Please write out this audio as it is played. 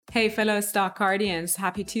Hey fellow stock guardians,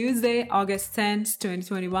 happy Tuesday, August 10th,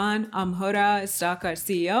 2021. I'm Huda, Stockcard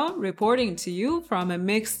CEO, reporting to you from a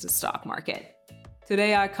mixed stock market.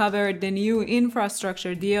 Today I covered the new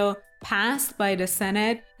infrastructure deal passed by the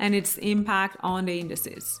Senate and its impact on the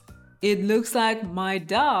indices. It looks like my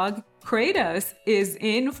dog, Kratos, is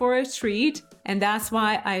in for a treat, and that's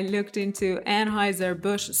why I looked into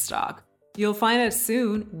Anheuser-Busch stock. You'll find out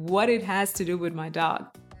soon what it has to do with my dog.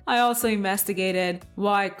 I also investigated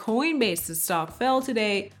why Coinbase stock fell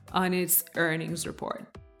today on its earnings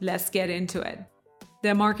report. Let's get into it.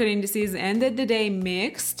 The market indices ended the day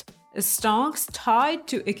mixed. Stocks tied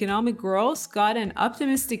to economic growth got an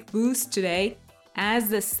optimistic boost today as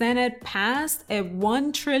the Senate passed a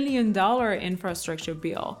 $1 trillion infrastructure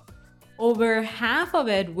bill. Over half of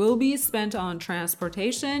it will be spent on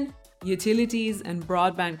transportation, utilities, and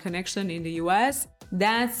broadband connection in the US.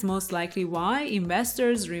 That's most likely why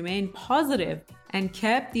investors remained positive and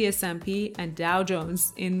kept the S&P and Dow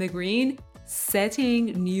Jones in the green, setting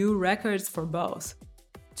new records for both.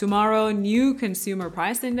 Tomorrow, new consumer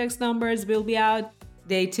price index numbers will be out.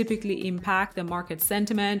 They typically impact the market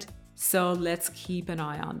sentiment, so let's keep an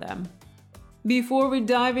eye on them. Before we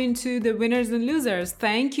dive into the winners and losers,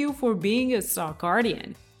 thank you for being a stock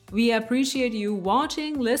guardian. We appreciate you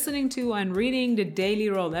watching, listening to, and reading the Daily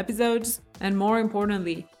Roll episodes. And more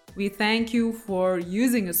importantly, we thank you for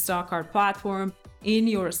using a Stockcard platform in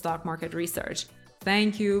your stock market research.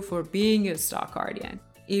 Thank you for being a stock guardian.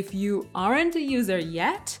 If you aren't a user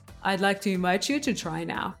yet, I'd like to invite you to try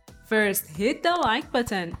now. First, hit the like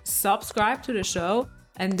button, subscribe to the show,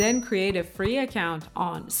 and then create a free account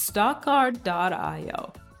on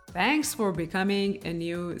stockcard.io. Thanks for becoming a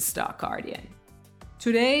new stock guardian.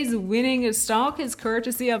 Today's winning stock is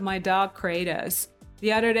courtesy of my dog Kratos.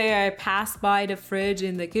 The other day I passed by the fridge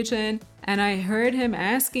in the kitchen and I heard him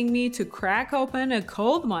asking me to crack open a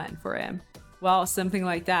cold one for him. Well, something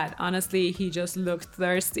like that. Honestly, he just looked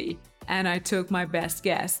thirsty and I took my best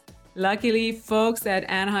guess. Luckily, folks at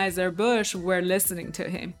Anheuser-Busch were listening to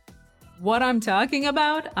him. What I'm talking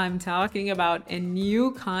about? I'm talking about a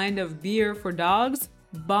new kind of beer for dogs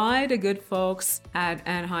by the good folks at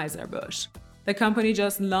Anheuser-Busch. The company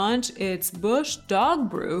just launched its Busch Dog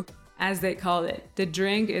Brew, as they call it. The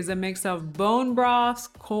drink is a mix of bone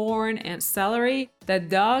broth, corn, and celery that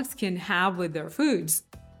dogs can have with their foods.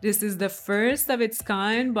 This is the first of its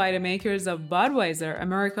kind by the makers of Budweiser,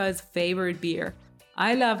 America's favorite beer.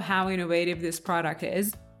 I love how innovative this product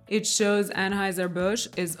is. It shows Anheuser-Busch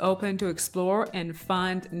is open to explore and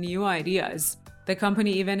find new ideas. The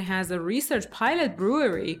company even has a research pilot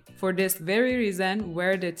brewery for this very reason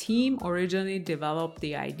where the team originally developed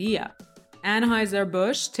the idea.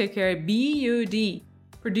 Anheuser-Busch, ticker BUD,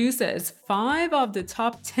 produces 5 of the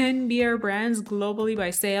top 10 beer brands globally by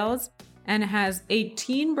sales and has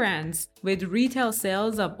 18 brands with retail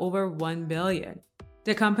sales of over 1 billion.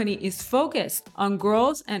 The company is focused on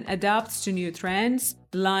growth and adapts to new trends,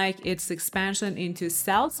 like its expansion into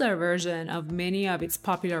seltzer version of many of its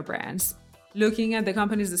popular brands. Looking at the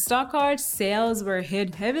company's stock chart, sales were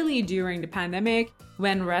hit heavily during the pandemic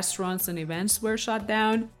when restaurants and events were shut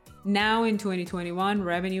down. Now in 2021,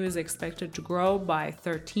 revenue is expected to grow by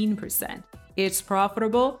 13%. It's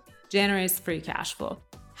profitable, generates free cash flow.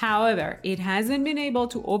 However, it hasn't been able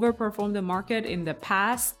to overperform the market in the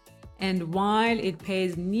past, and while it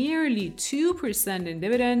pays nearly 2% in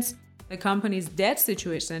dividends, the company's debt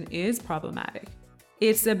situation is problematic.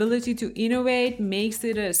 Its ability to innovate makes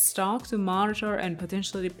it a stock to monitor and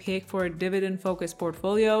potentially pick for a dividend-focused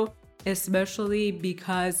portfolio, especially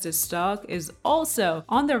because the stock is also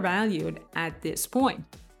undervalued at this point.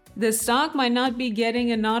 The stock might not be getting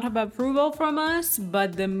a nod of approval from us,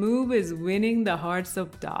 but the move is winning the hearts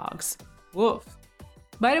of dogs. Woof.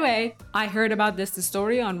 By the way, I heard about this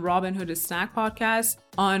story on Robinhood Snack Podcast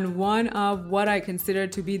on one of what I consider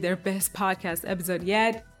to be their best podcast episode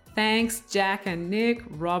yet. Thanks, Jack and Nick,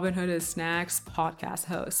 Robinhood Snacks podcast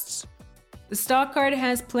hosts. The Stockcard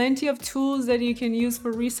has plenty of tools that you can use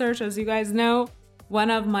for research, as you guys know.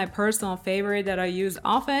 One of my personal favorite that I use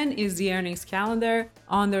often is the earnings calendar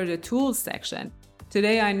under the tools section.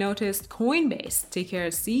 Today I noticed Coinbase,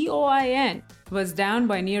 ticker COIN, was down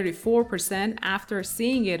by nearly 4% after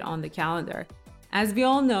seeing it on the calendar. As we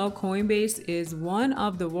all know, Coinbase is one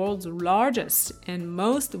of the world's largest and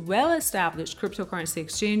most well-established cryptocurrency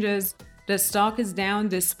exchanges. The stock is down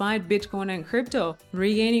despite Bitcoin and crypto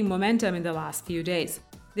regaining momentum in the last few days.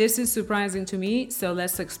 This is surprising to me, so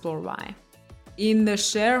let's explore why. In the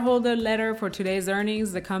shareholder letter for today's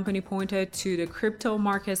earnings, the company pointed to the crypto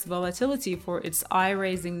market's volatility for its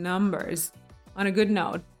eye-raising numbers. On a good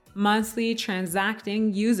note, monthly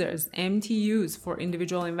transacting users, MTUs for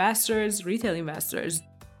individual investors, retail investors,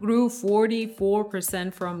 grew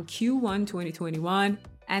 44% from Q1 2021,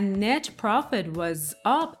 and net profit was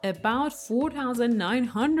up about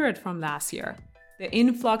 4,900 from last year. The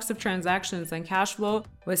influx of transactions and cash flow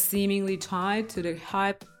was seemingly tied to the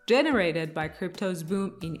hype generated by crypto's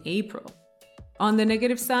boom in April. On the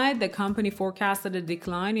negative side, the company forecasted a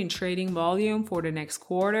decline in trading volume for the next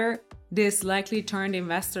quarter. This likely turned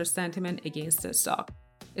investor sentiment against the stock.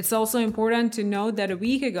 It's also important to note that a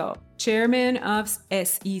week ago, Chairman of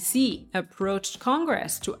SEC approached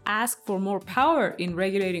Congress to ask for more power in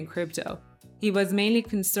regulating crypto. He was mainly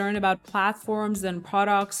concerned about platforms and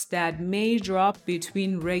products that may drop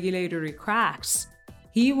between regulatory cracks.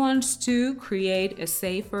 He wants to create a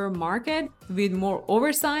safer market with more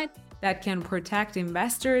oversight that can protect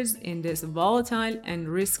investors in this volatile and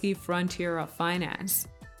risky frontier of finance.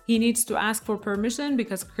 He needs to ask for permission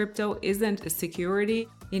because crypto isn't a security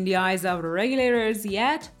in the eyes of the regulators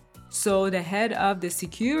yet, so the head of the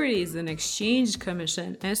Securities and Exchange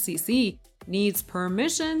Commission, SEC, needs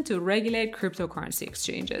permission to regulate cryptocurrency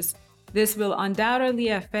exchanges. This will undoubtedly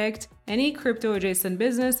affect any crypto-adjacent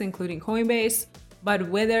business, including Coinbase, but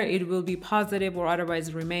whether it will be positive or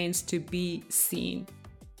otherwise remains to be seen.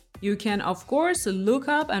 You can, of course, look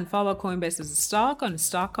up and follow Coinbase's stock on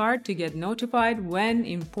StockCard to get notified when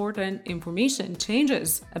important information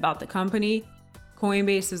changes about the company.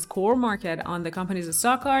 Coinbase's core market on the company's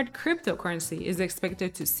StockCard, cryptocurrency, is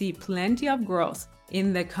expected to see plenty of growth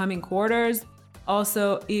in the coming quarters.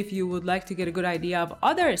 Also, if you would like to get a good idea of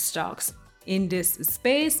other stocks in this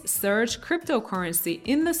space, search cryptocurrency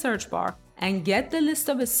in the search bar and get the list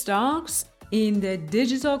of stocks in the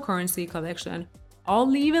digital currency collection. I'll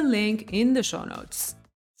leave a link in the show notes.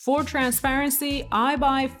 For transparency, I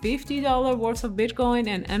buy $50 worth of Bitcoin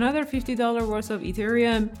and another $50 worth of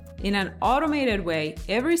Ethereum in an automated way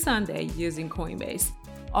every Sunday using Coinbase.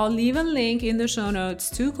 I'll leave a link in the show notes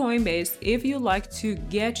to Coinbase if you'd like to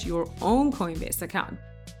get your own Coinbase account.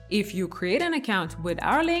 If you create an account with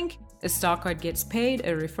our link, a StockCard gets paid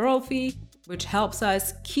a referral fee, which helps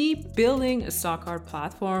us keep building a StockCard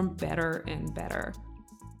platform better and better.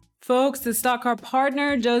 Folks, the StockCard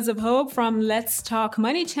partner, Joseph Hogue from Let's Talk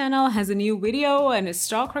Money channel, has a new video and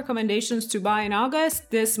stock recommendations to buy in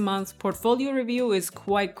August. This month's portfolio review is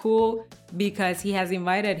quite cool because he has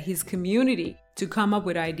invited his community to come up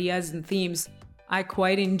with ideas and themes. I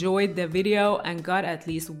quite enjoyed the video and got at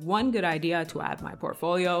least one good idea to add my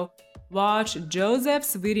portfolio. Watch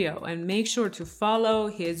Joseph's video and make sure to follow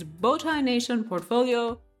his Bowtie Nation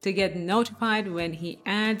portfolio to get notified when he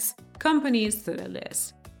adds companies to the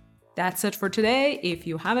list. That's it for today. If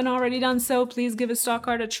you haven't already done so, please give a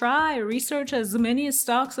StockCard a try, research as many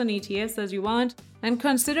stocks and ETFs as you want, and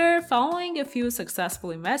consider following a few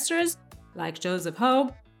successful investors like Joseph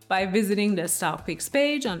Hogue by visiting the Stock Picks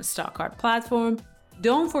page on the StockCard platform.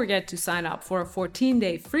 Don't forget to sign up for a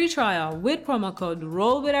 14-day free trial with promo code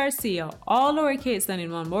ROLLWITHOURCEO, all lowercase and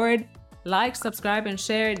in one word. Like, subscribe, and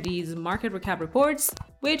share these market recap reports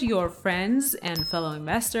with your friends and fellow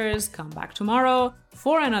investors. Come back tomorrow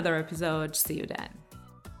for another episode. See you then.